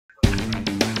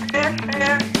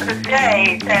the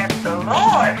day that the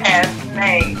Lord has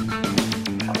made.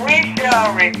 We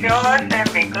shall rejoice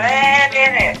and be glad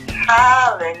in it.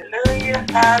 Hallelujah,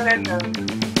 hallelujah.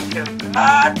 To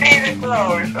God be the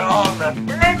glory for all the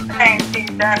good things He's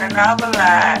done in our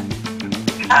lives.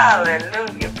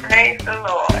 Hallelujah, praise the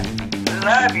Lord.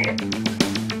 Love you.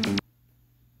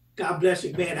 God bless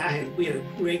you, man. We had a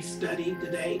great study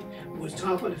today. Was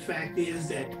talking. The fact is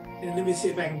that, and let me see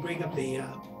if I can bring up the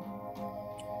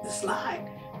slide.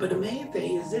 But the main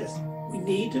thing is this: we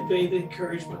need to be able to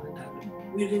encourage one another.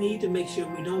 We need to make sure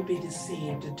we don't be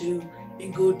deceived to do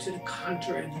and go to the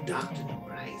contrary of the doctrine of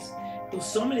Christ. There's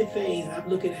so many things I'm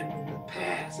looking at in the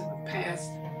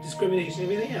past discrimination,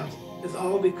 everything else. It's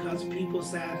all because people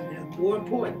decided it's more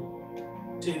important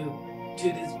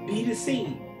to be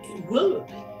deceived and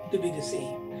willingly to be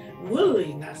deceived,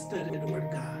 willingly not study the Word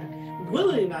of God,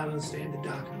 willingly not understand the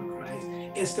doctrine of Christ,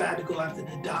 and start to go after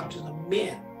the doctrine of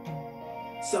men.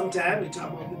 Sometimes we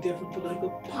talk about the different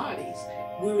political parties.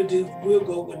 We'll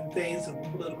go with the things of a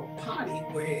political party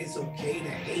where it's okay to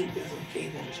hate, it's okay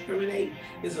to discriminate,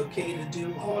 it's okay to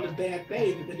do all the bad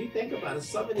things. Because you think about it,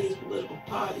 some of these political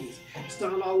parties,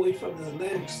 starting all the way from the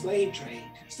Atlantic slave trade,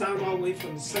 starting all the way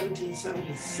from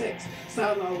 1776,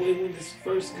 starting all the way when this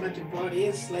first country brought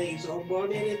in slaves or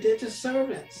brought in indentured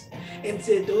servants, and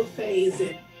said those things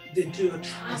that do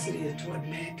atrocities toward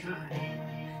mankind.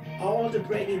 All to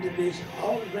bring in division,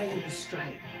 all to bring in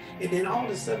strife. And then all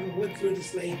of a sudden went through the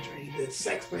slave trade, the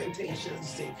sex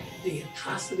plantations, the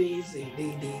atrocities,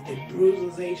 the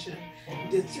brutalization.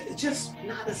 It's just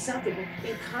not acceptable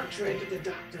and contrary to the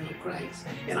doctrine of Christ.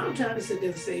 And I'm trying to sit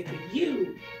there and say, for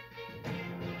you,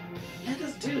 let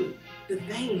us do the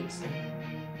things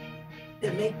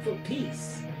that make for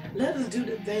peace. Let us do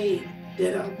the things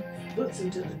that puts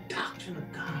into the doctrine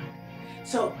of God.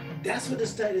 So that's what the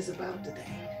study is about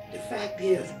today. The fact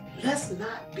is, let's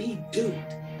not be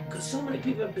duped, because so many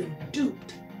people have been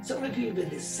duped, so many people have been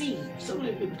deceived, so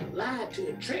many people have been lied to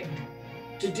and tricked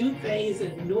to do things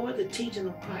and ignore the teaching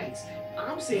of Christ.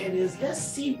 I'm saying is, let's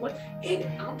see and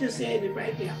I'm just saying it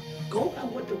right now, go by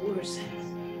what the Word says.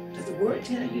 Does the Word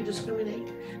tell you to discriminate?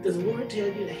 Does the Word tell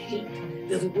you to hate?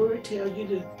 Does the Word tell you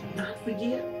to not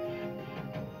forgive?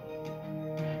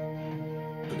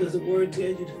 Or does the Word tell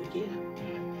you to forgive?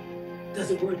 Does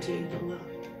the Word tell you to love?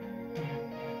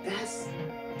 That's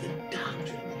the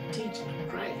doctrine, the teaching of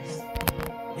Christ.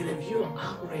 And if you're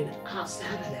operating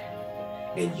outside of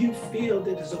that, and you feel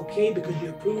that it's okay because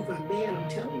you're approved by man, I'm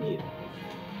telling you,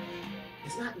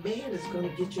 it's not man that's going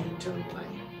to get you eternal life.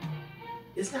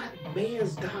 It's not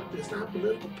man's doctrine, it's not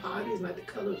political party, it's not the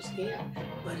color of skin,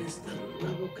 but it's the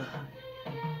love of God.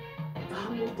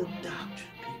 Follow the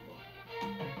doctrine,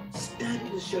 people. Study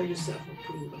to show yourself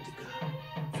approved unto God,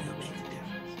 and it'll make a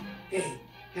difference. Hey,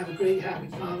 have a great, happy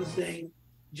Father's Day.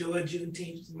 Enjoy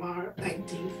Juneteenth tomorrow,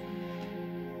 19th.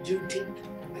 Juneteenth,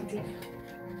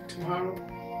 19th. Tomorrow,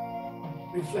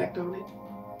 reflect on it.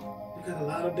 Because a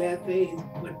lot of bad things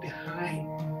went behind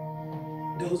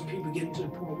those people getting to the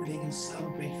point where they can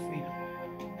celebrate freedom.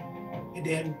 And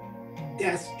then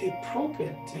that's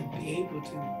appropriate to be able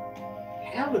to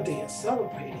have a day of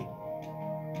celebrating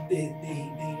the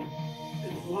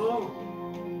wrong,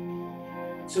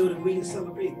 so that we can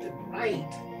celebrate the right,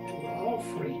 and we're all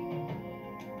free.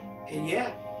 And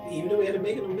yeah, even though we had to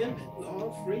make an amendment, we're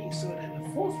all free, so that on the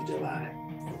 4th of July,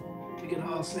 we can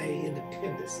all say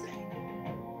Independence Day.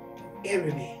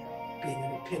 Every man being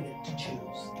independent to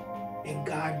choose. And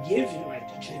God gives you the right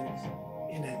to choose,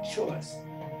 and that choice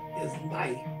is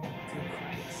life through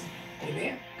Christ.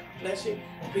 Amen. God bless you.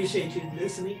 Appreciate you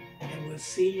listening, and we'll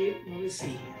see you when we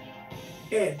see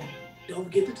you. And don't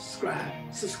forget to subscribe.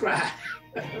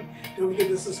 Don't forget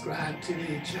to subscribe to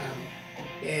the channel.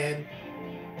 And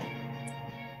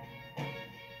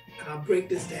I'll break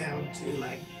this down to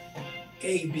like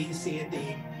A, B, C, and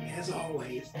D, as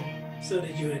always, so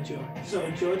that you enjoy. So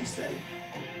enjoy the study.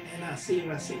 And I'll see you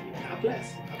when I see you. God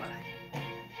bless. Bye-bye.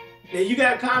 Now you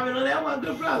got a comment on that one,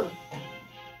 good brother?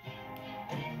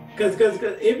 Because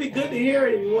it'd be good to hear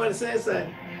it if you want to say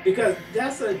something. Because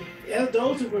as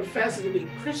those who profess to be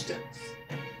Christians,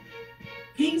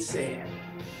 he said,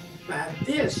 by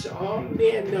this shall all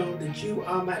men know that you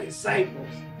are my disciples,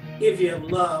 if you have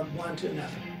loved one to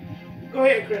another. Go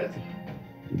ahead, Chris.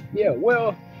 Yeah,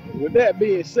 well, with that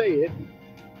being said,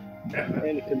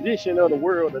 and the condition of the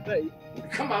world today,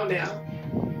 come on now.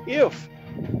 If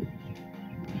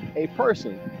a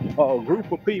person or a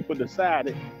group of people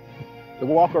decided to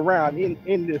walk around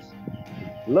in this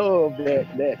love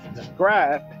that's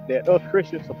described that us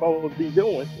Christians supposed to be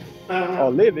doing or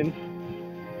living,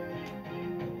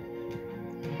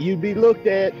 you'd be looked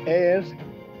at as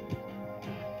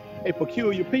a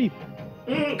peculiar people.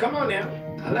 Come on now.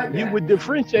 I like that. You would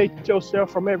differentiate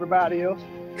yourself from everybody else.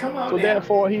 Come on So now.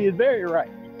 therefore, he is very right.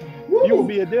 Woo. You will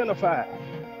be identified.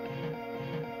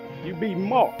 You be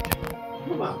marked.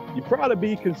 Come on. You probably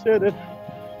be considered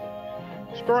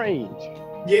strange.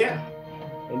 Yeah.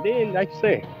 And then, like I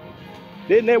said,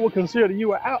 then they will consider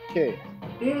you an outcast.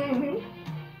 Mm-hmm.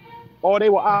 Or they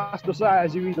will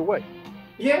ostracize you either way.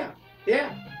 Yeah.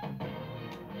 Yeah.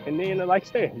 And then, like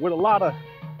I said, with a lot of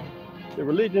the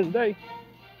religions today,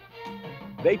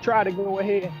 they try to go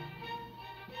ahead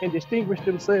and distinguish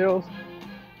themselves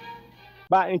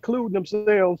by including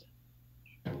themselves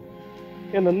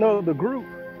in another group.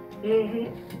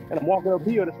 Mm-hmm. And I'm walking up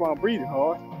here, that's why I'm breathing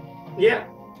hard. Yeah.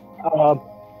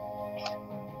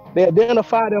 They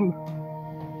identify them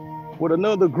with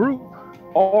another group,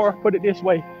 or put it this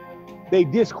way, they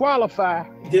disqualify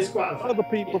other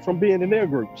people from being in their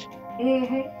groups.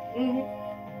 Mm-hmm.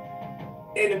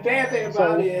 Mm-hmm. And the bad thing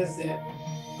about it is that,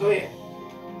 go ahead.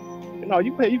 No,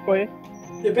 you go ahead.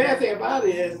 The bad thing about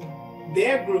it is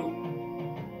their group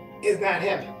is not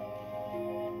heaven.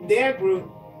 Their group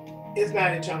is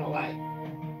not eternal life.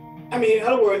 I mean, in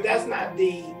other words, that's not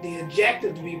the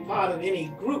objective to be part of any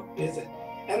group, is it?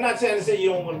 I'm not trying to say you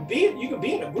don't want to be, you can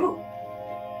be in a group,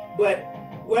 but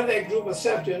whether that group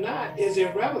accepts you or not is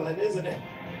irrelevant, isn't it?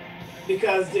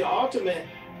 Because the ultimate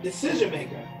decision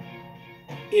maker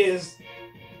is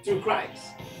through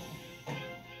Christ,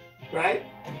 right?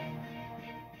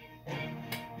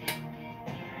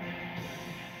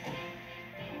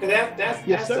 That's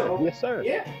yes, sir. The whole, yes, sir.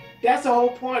 Yeah, that's the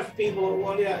whole point for people who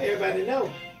want everybody to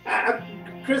know.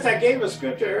 Chris, I gave a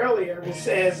scripture earlier that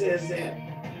says is that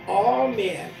all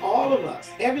men, all of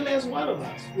us, every last one of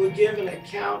us will give an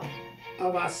account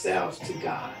of ourselves to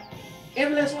God.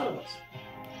 Every last one of us.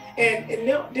 And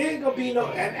there ain't gonna be no,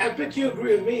 and I bet you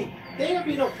agree with me, there ain't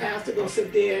gonna be no pastor gonna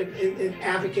sit there and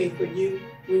advocate for you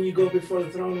when you go before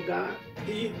the throne of God.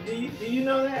 Do you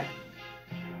know that?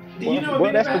 Do you know?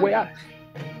 Well, that's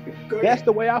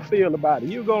the way I feel about it.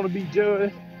 You're gonna be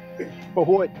judged for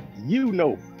what you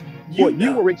know, what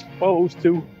you were exposed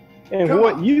to, and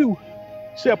what you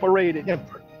separated and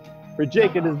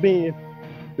rejected as being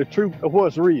the truth of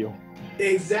what's real.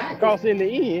 Exactly. Because in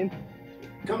the end,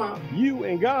 come on, you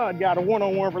and God got a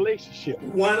one-on-one relationship.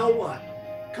 One-on-one.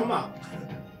 Come on.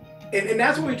 And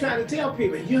that's what we're trying to tell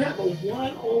people. You have a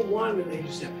one-on-one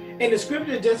relationship. And the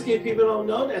scripture, just in case people don't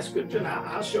know that scripture, and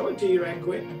I'll show it to you right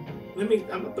quick. I'm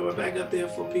gonna throw it back up there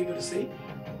for people to see.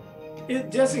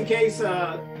 Just in case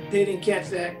they didn't catch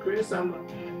that, Chris, I'm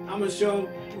gonna show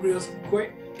them real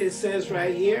quick. It says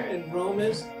right here in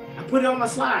Romans, I put it on my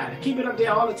slide. I keep it up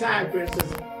there all the time, Chris.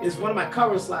 It's one of my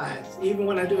cover slides, even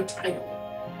when I do a title.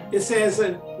 It says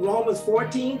in Romans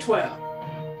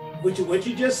 14:12, which is what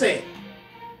you just said.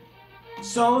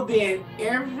 So then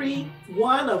every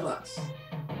one of us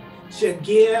should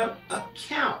give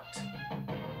account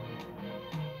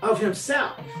of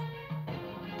himself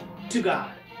to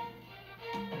God.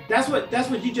 That's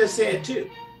what you just said too.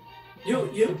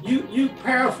 You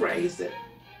paraphrased it.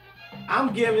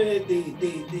 I'm giving it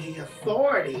the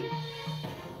authority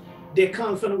that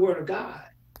comes from the Word of God.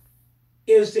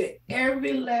 Is that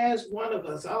every last one of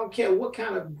us, I don't care what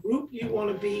kind of group you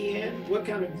want to be in, what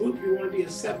kind of group you want to be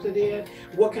accepted in,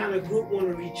 what kind of group want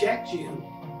to reject you,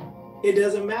 it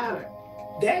doesn't matter.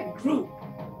 That group,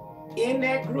 in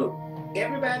that group,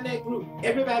 everybody in that group,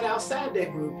 everybody outside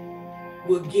that group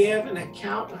will give an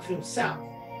account of himself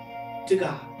to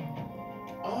God.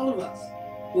 All of us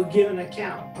will give an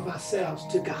account of ourselves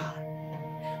to God.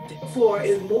 Therefore,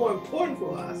 it's more important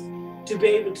for us to be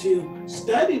able to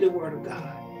study the Word of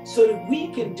God so that we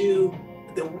can do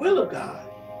the will of God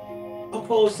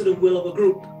opposed to the will of a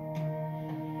group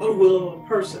or the will of a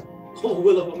person or the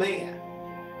will of a man.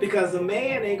 Because a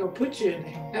man ain't gonna put you in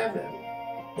heaven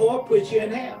or put you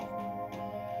in hell.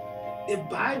 The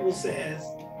Bible says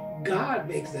God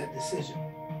makes that decision.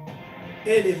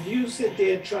 And if you sit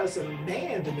there and trust in a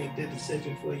man to make that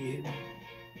decision for you,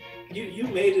 you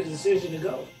made a decision to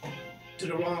go to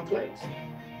the wrong place.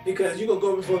 Because you're going to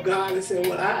go before God and say,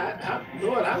 well,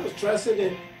 Lord, I was trusting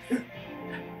and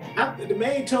the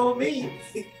man told me.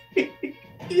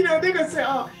 You know, they're going to say,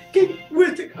 oh,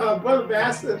 with Brother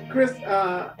Pastor Chris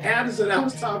Anderson, I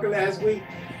was talking last week,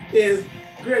 is,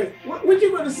 Chris, what you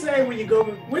going to say when you go,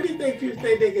 what do you think people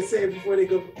think they can say before they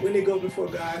go, when they go before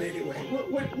God anyway?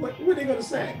 What are they going to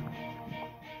say?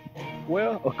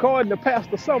 Well, according to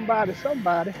Pastor somebody,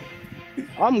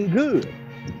 I'm good.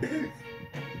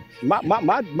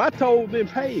 My toll been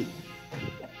paid.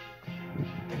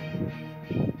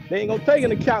 They ain't gonna take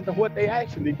into account of what they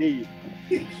actually did.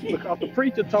 Because the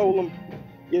preacher told them,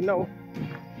 you know,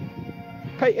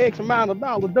 pay X amount of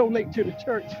dollars, donate to the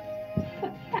church.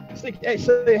 Say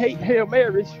Hail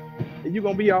Marys, and you're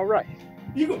gonna be all right.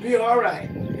 You're gonna be all right.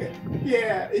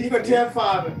 Yeah, you're gonna tell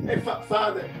Father, hey,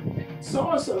 Father,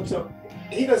 so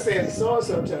he gonna say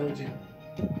so-and-so told you.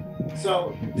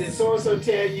 So did so-and-so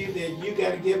tell you that you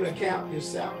got to give an account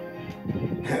yourself?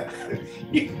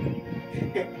 you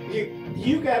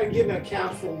got to give an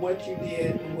account for what you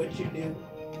did and what you knew.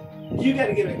 You got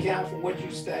to give an account for what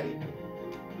you studied.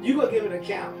 You gonna give an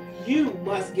account. You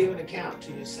must give an account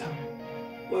to yourself,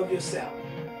 of yourself.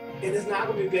 And it's not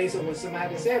gonna be based on what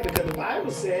somebody said, because the Bible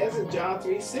says in John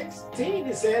 3:16,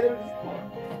 it said it before.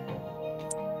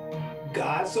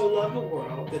 God so loved the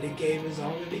world that he gave his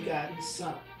only begotten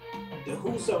son, that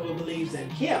whosoever believes in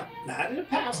him, not in the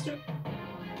pastor,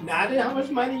 not in how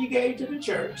much money you gave to the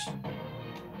church,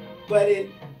 but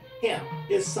in him,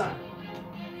 his son.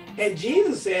 And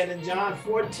Jesus said in John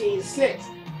 14:6,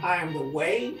 I am the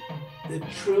way, the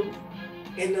truth,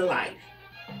 and the life.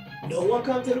 No one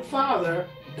comes to the Father,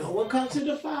 no one comes to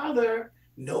the Father,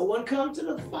 no one comes to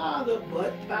the Father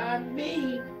but by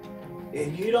me.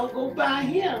 If you don't go by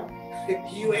him,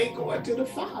 you ain't going to the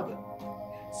Father.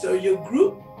 So your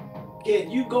group,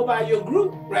 you go by your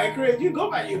group, right, Chris? You go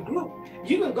by your group.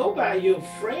 You can go by your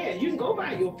friend. You can go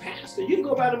by your pastor. You can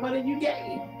go by the money you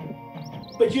gave.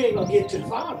 But you ain't going to get to the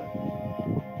Father.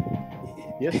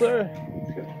 Yes, sir.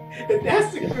 And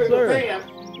that's the critical thing.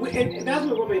 And that's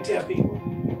what we're going to tell people.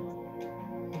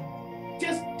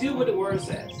 Just do what the word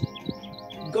says.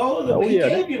 Go the way he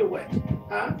gave you the way.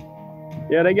 Huh?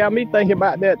 Yeah, they got me thinking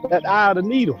about that eye of the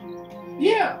needle.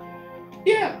 Yeah.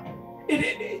 Yeah.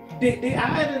 The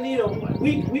eye of the needle,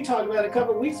 we talked about it a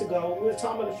couple of weeks ago. We were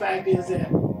talking about the fact is that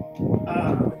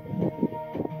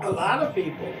a lot of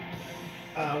people,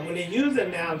 when they use the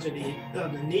analogy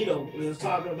of the needle, we was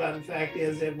talking about the fact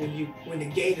is that when the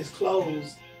gate is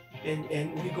closed and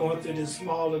you're going through this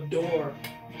smaller door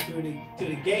through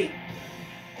the gate,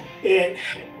 and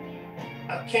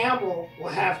a camel will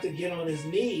have to get on his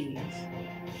knees,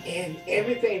 and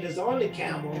everything that's on the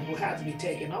camel will have to be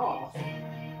taken off.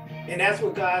 And that's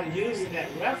what God is using that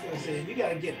reference in. You got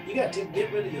to get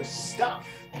rid of your stuff,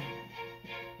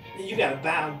 and you got to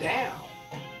bow down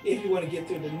if you want to get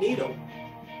through the needle.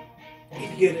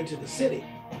 If you get into the city,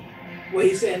 well,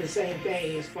 he's saying the same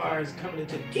thing as far as coming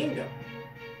into the kingdom.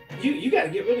 You got to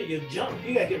get rid of your junk.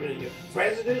 You got to get rid of your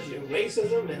prejudice, your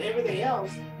racism, and everything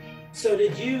else, so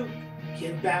that you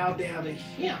can bow down to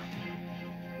him,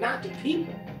 not to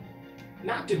people,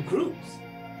 not to groups.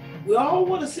 We all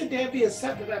want to sit there and be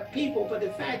accepted by people, but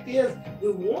the fact is,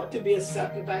 we want to be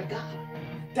accepted by God.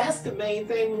 That's the main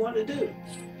thing we want to do.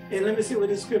 And let me see what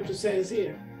the scripture says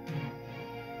here.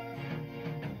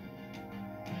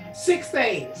 6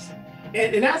 things.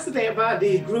 And that's the thing about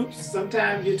these groups.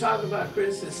 Sometimes you're talking about,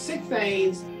 Chris, there's 6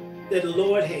 things that the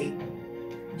Lord hates.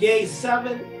 Yea,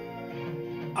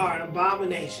 7 are an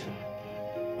abomination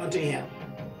unto him.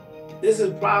 This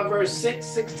is Proverbs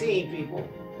 6:16, people.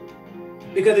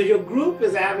 Because if your group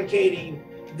is advocating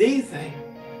these things,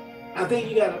 I think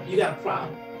you got a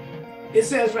problem. It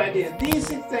says right there, these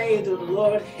 6 things that the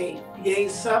Lord hates, yea,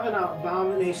 7 are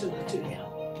abominations unto him.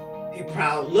 A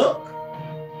proud look,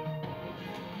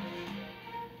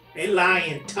 a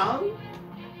lying tongue,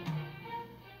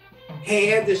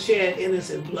 hand that shed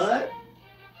innocent blood,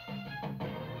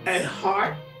 a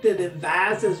heart that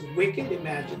devises wicked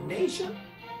imagination,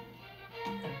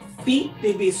 feet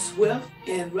that be swift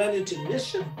and run into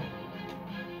mischief,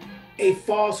 a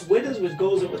false witness which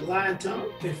goes up with lying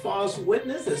tongue, a false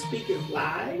witness that speaketh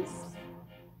lies,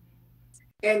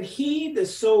 and he that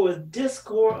soweth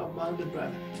discord among the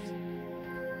brethren.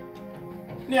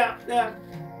 Now,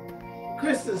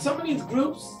 Kristen, some of these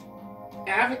groups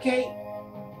advocate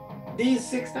these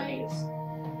 6 things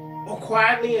or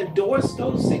quietly endorse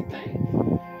those 6 things.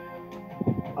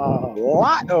 A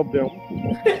lot of them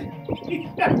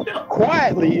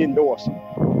quietly endorse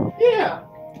them. Yeah.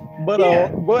 But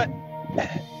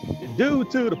due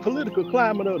to the political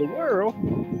climate of the world,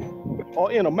 or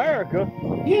in America,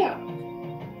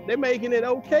 they're making it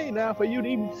okay now for you to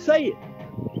even say it.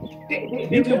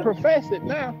 You can profess it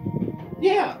now.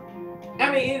 Yeah.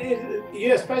 I mean,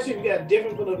 especially if you got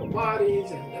different political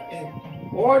parties,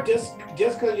 or just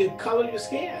because you color your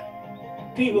skin,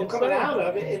 people coming out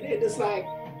of it, and it's like,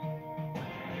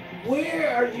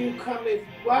 where are you coming?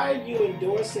 Why are you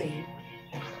endorsing?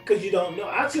 Because you don't know.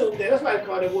 I assume that's why I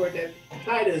call that word that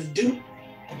title is duped,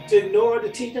 to ignore the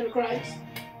teaching of Christ.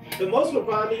 But most people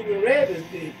probably even read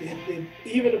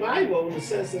even the Bible in the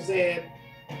sense of saying,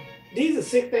 these are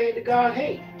 6 things that God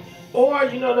hates. Or,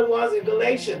 the ones in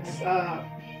Galatians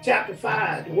chapter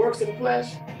 5, the works of the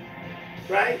flesh,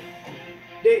 right?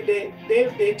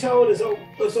 they told us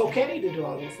it's okay to do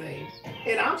all those things.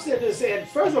 And I'm sitting there saying,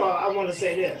 first of all, I want to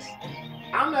say this.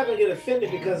 I'm not going to get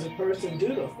offended because a person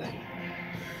do those things.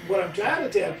 What I'm trying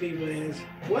to tell people is,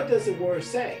 what does the word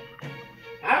say?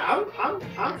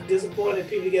 I'm disappointed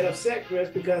people get upset, Chris,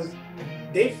 because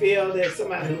they feel that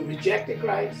somebody who rejected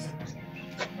Christ,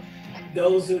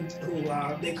 those who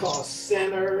they call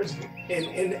sinners,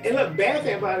 and look, bad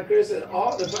thing about it, Chris, is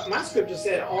my scripture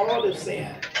said all have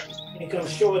sinned and come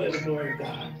short of the glory of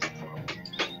God.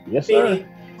 Yes, sir. Meaning,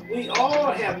 we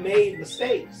all have made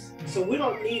mistakes, so we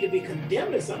don't need to be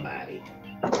condemning somebody.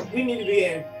 We need to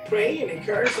be pray and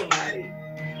encourage somebody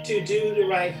to do the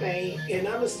right thing and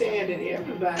understand that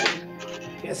everybody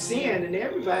has sinned and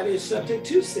everybody is subject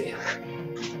to sin.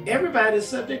 Everybody is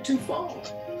subject to fall.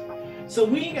 So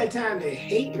we ain't got time to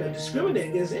hate or discriminate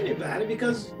against anybody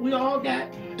because we haven't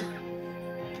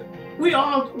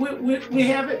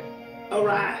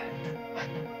arrived.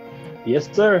 Yes,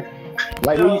 sir.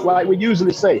 Like we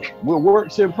usually say, we're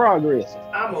works in progress.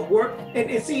 I'm a work,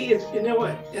 and see, you know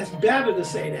what? That's better to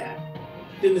say that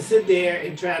than to sit there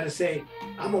and try to say,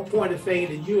 I'm gonna point a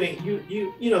finger that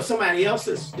you know, somebody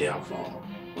else's downfall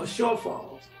or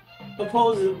shortfalls,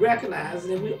 opposed to recognizing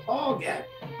that we all got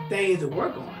things to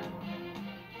work on.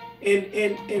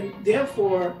 And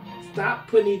therefore stop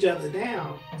putting each other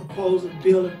down, opposed to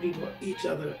building each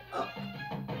other up.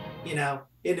 You know,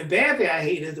 and the bad thing I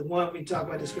hate is the one we talk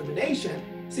about discrimination.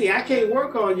 See, I can't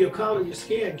work on your color, your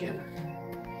skin, can I?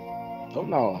 Oh,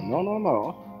 no.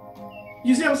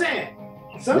 You see what I'm saying?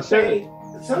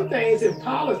 Some things in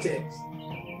politics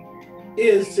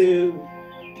is to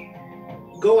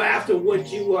go after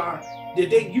what you are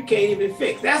that you can't even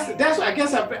fix. That's I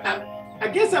guess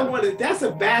I wanted. That's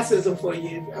a baptism for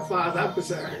you, as far as I'm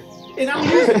concerned. And I'm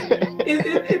using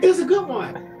it. It's a good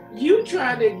one. You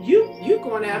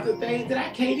going after things that I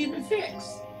can't even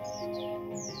fix.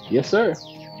 Yes, sir.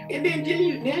 And then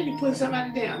you put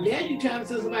somebody down. Now you trying to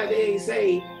tell somebody they ain't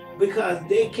saved because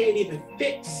they can't even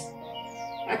fix.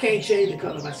 I can't change the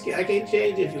color of my skin. I can't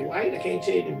change if you're white. I can't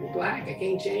change if you're black. I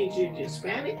can't change if you're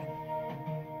Hispanic.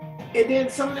 And then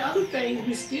some of the other things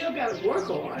we still got to work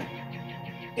on.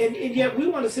 And yet we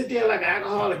want to sit there like an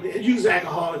alcoholic. Use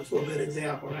alcoholics for a good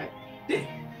example, right? The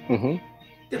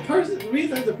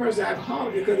reason the person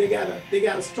alcoholic is because they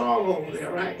got a stronghold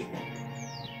there, right?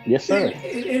 Yes, sir. And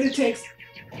it takes.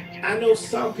 I know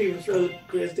some people feel,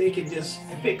 Chris, they can just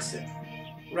fix it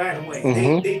right away.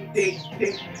 They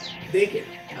can.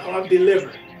 Oh, I'm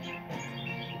delivered.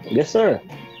 Yes, sir.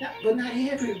 But not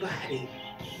everybody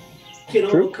can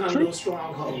overcome those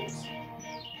strongholds.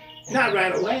 Not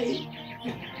right away.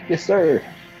 Yes, sir.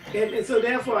 And so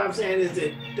therefore I'm saying is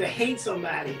that to hate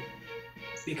somebody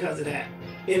because of that.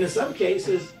 And in some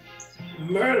cases,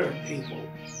 murder people.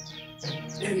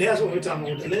 And that's what we're talking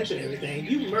about with the lynch and everything.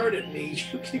 You murdered me.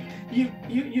 You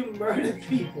murdered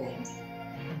people.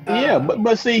 Yeah,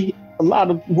 but see, a lot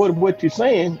of what you're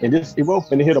saying, and this we're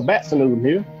finna hit a bat saloon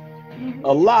here.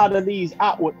 A lot of these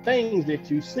outward things that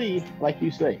you see, like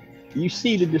you say, you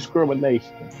see the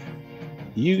discrimination,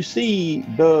 you see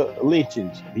the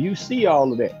lynchings, you see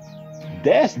all of that.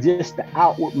 That's just the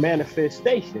outward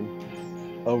manifestation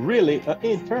of really an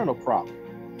internal problem.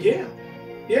 Yeah.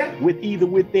 With either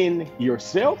within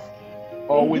yourself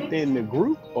or within the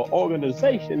group or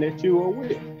organization that you are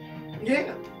with.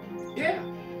 Yeah.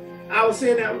 I was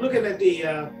saying, I was looking at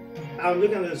the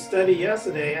study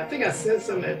yesterday. I think I sent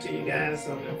some of that to you guys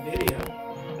on the video.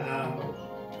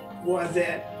 Was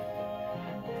that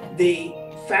the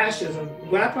fascism?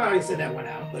 Well, I probably sent that one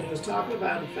out, but it was talking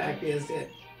about the fact is that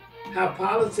how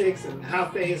politics and how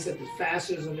things such as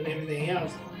fascism and everything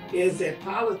else is that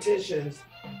politicians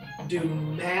do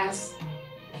mass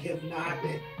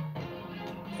hypnotic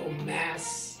or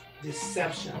mass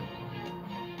deception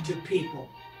to people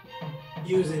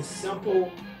using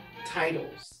simple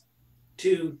titles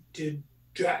to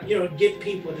get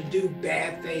people to do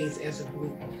bad things as a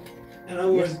group. In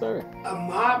other words, a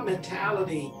mob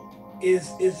mentality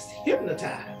is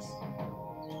hypnotized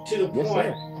to the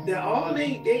point that all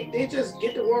they just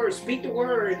get the word, speak the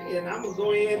word, and I'm gonna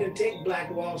go in and take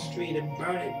Black Wall Street and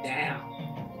burn it down.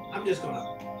 I'm just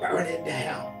gonna burn it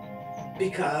down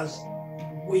because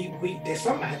there's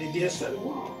somebody that did something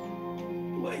wrong.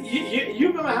 Well, you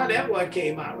remember how that one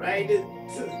came out, right? The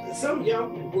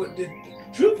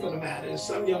truth of the matter is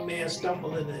some young man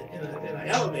stumbled in an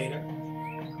elevator,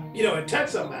 and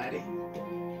touched somebody.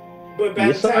 But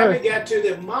by the time it got to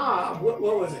the mob, what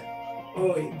was it?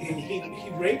 Oh,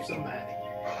 he raped somebody.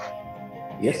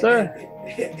 Yes, sir.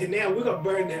 And now we're gonna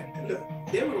burn that. Look,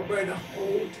 then we're gonna burn the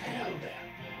whole town down.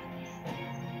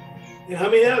 And how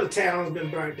many other towns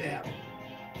been burnt down?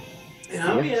 And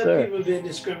how many Yes, other sir. people have been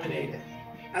discriminated?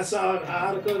 I saw an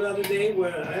article the other day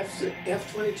where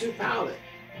F-22 pilot,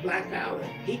 black pilot,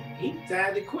 he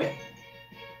decided to quit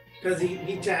because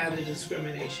he tired of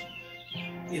discrimination,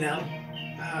 you know,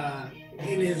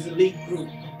 in his elite group.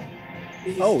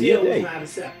 He still was not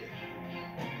accepted.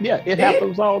 Yeah, it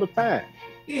happens all the time.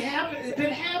 It's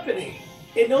been happening.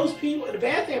 And those people, the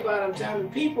bad thing about him telling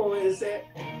people is that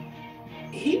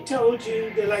he told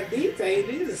you that like these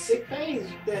are sick things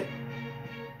that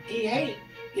he hates.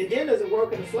 And then there's a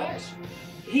work in the flesh.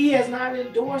 He has not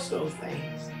endorsed those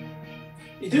things.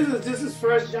 This is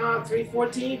 1 John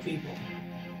 3:14, people.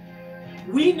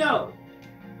 We know,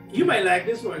 you may like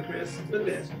this one, Chris. Look at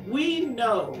this. We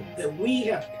know that we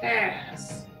have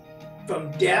passed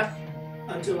from death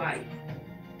unto life.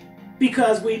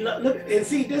 Because we look, and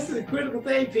see, this is a critical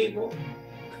thing, people.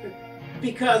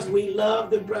 Because we love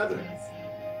the brothers.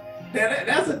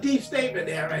 That's a deep statement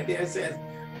there, right there. It says,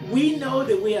 we know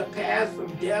that we have passed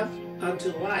from death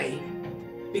unto life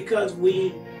because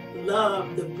we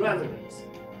love the brothers.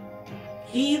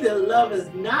 He that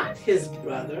loveth not his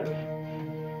brother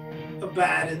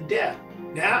abide in death.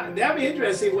 Now, that'd be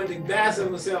interesting what the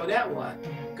bastard will say on that one.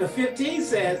 Because 15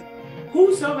 says,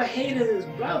 whosoever hateth his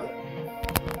brother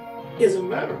is a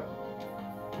murderer.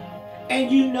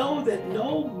 And you know that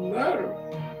no murderer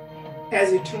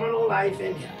has eternal life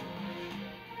in him.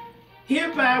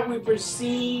 Hereby we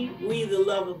perceive we the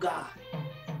love of God,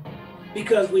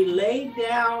 because he laid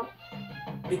down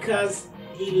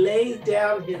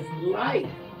his life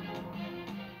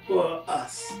for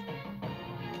us.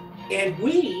 And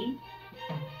we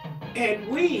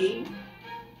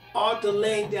ought to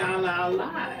lay down our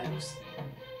lives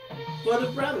for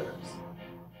the brothers.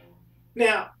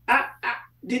 Now,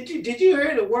 did you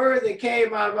hear the word that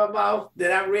came out of my mouth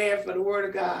that I read for the word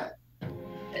of God?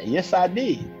 Yes, I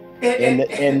did.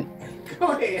 And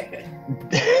go ahead.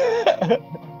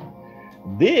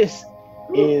 This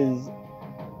is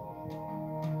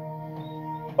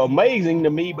amazing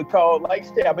to me because, like I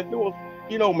said, I've been doing,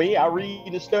 you know me, I read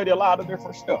and study a lot of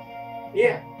different stuff.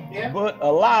 Yeah. But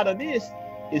a lot of this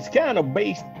is kind of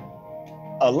based,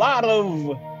 a lot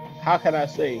of, how can I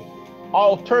say,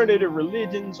 alternative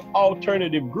religions,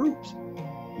 alternative groups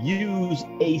use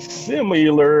a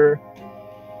similar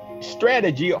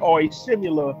strategy or a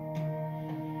similar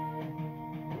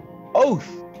oath,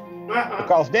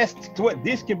 because that's what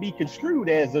this can be construed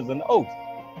as an oath.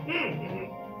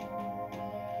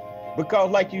 Because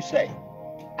like you say,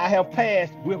 I have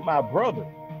passed with my brother,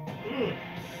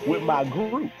 with my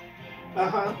group.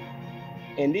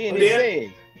 And then it says,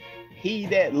 he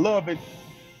that loveth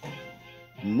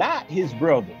not his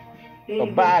brother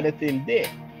abideth in death.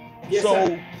 Yes, so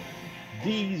sir.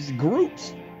 These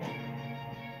groups,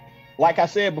 like I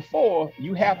said before,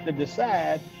 you have to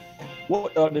decide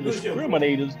what are the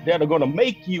discriminators that are going to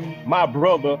make you my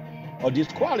brother or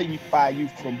disqualify you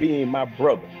from being my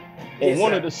brother. And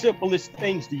one of the simplest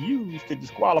things to use to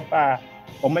disqualify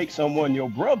or make someone your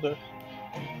brother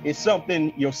is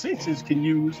something your senses can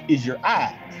use, is your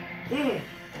eyes.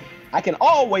 I can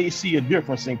always see a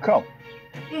difference in color.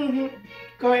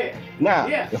 Go ahead. Now,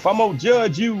 if I'm going to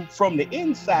judge you from the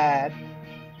inside,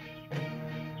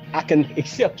 I can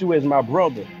accept you as my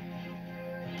brother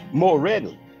more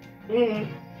readily.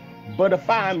 But if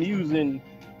I'm using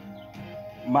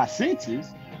my senses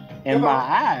and my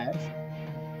eyes,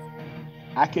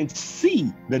 I can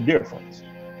see the difference.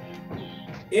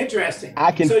 Interesting.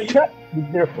 I can touch the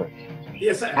difference.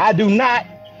 Yes, sir. I do not,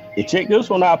 and check this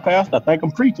one out, Pastor. I think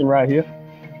I'm preaching right here.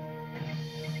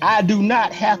 I do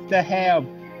not have to have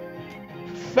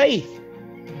faith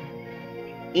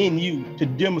in you to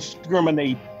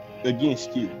discriminate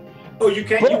against you. Oh, you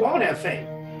can't. You won't have faith.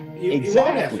 You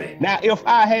won't have faith. Now, if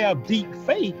I have deep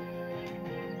faith,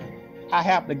 I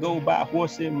have to go by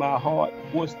what's in my heart,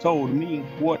 what's told me,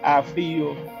 what I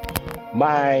feel,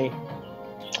 my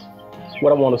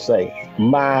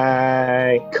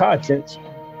conscience,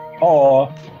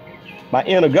 or my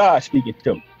inner God speaking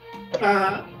to me,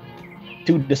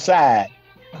 to decide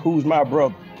who's my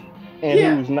brother and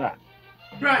who's not.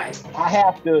 Right. I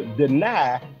have to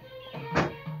deny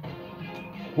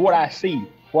what I see,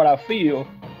 what I feel,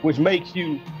 which makes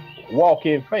you walk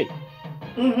in faith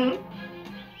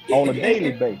on a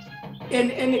daily basis.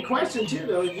 And the question too,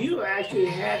 though, you actually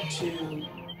had to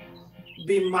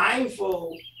be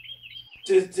mindful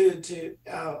of your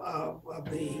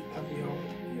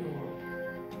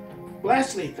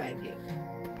fleshly thinking,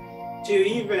 to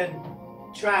even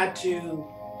try to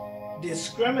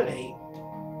discriminate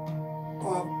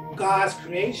on God's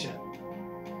creation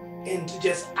and to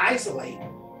just isolate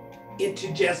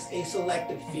into just a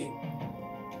selective few.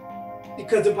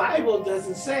 Because the Bible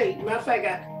doesn't say, matter of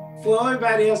fact, for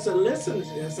everybody else to listen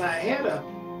to this,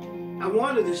 I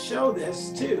wanted to show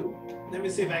this too. Let me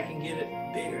see if I can get it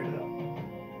bigger though.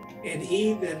 And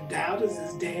he that doubteth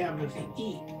is damned if he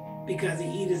eat, because he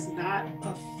eateth not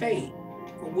of faith.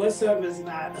 For whatsoever is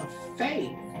not of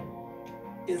faith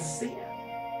is sin.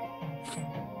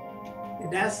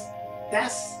 And that's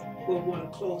what we want to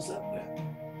close up with.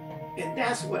 And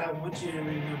that's what I want you to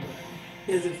remember.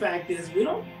 Is the fact is we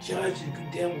don't judge and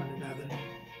condemn one another.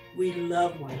 We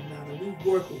love one another. We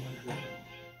work with one another.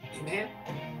 Amen?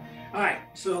 All right,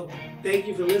 so thank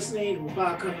you for listening. We'll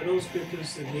probably cover those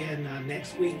scriptures again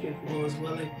next week if the Lord is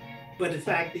willing. But the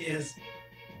fact is,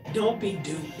 don't be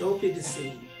duped. Don't be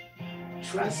deceived.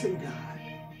 Trust in God.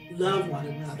 Love one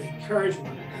another. Encourage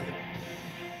one another.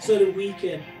 So that we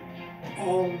can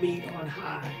all meet on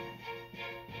high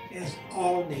as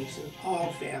all nations,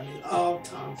 all families, all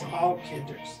tongues, all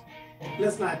kindreds.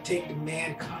 Let's not take the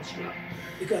man construct,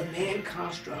 because man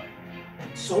construct,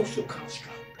 social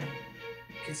construct,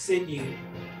 can send you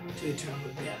to eternal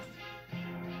death.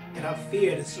 And I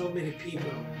fear that so many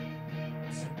people,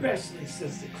 especially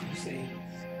since the Crusades,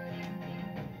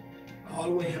 all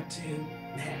the way up to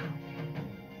now,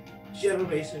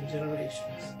 generations,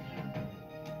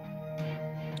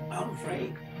 I'm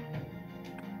afraid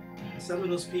some of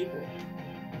those people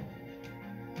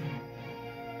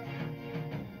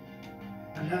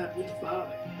are not with the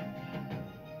Father.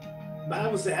 The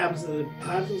Bible says absence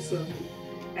of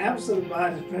the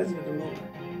body is present with the Lord.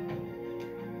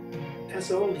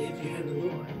 That's only if you're in the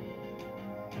Lord.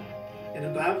 And the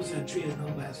Bible says tree is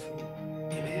nobody's fruit.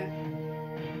 Amen?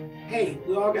 Hey,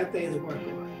 we all got things to work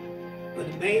on.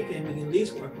 But the main thing we can at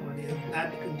least work on is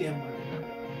not to condemn one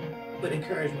another, but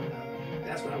encourage one another.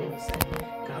 That's what I want to say.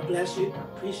 God bless you. I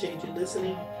appreciate you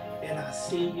listening. And I'll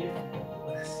see you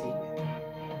when I see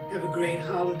you. Have a great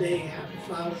holiday. Happy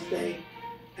Father's Day.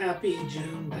 Happy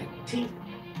June 19th.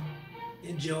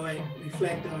 Enjoy,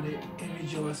 reflect on it, and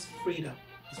rejoice. Freedom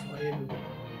is for everyone.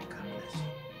 God bless you.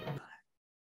 Bye-bye.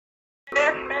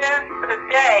 This is the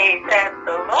day that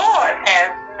the Lord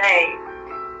has made.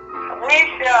 We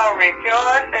shall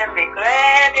rejoice and be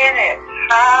glad in it.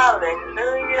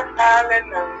 Hallelujah,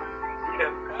 hallelujah. To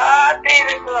God be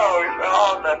the glory for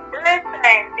all the good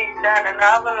things he's done in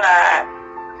our lives.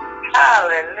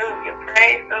 Hallelujah,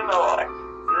 praise the Lord.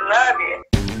 Love you.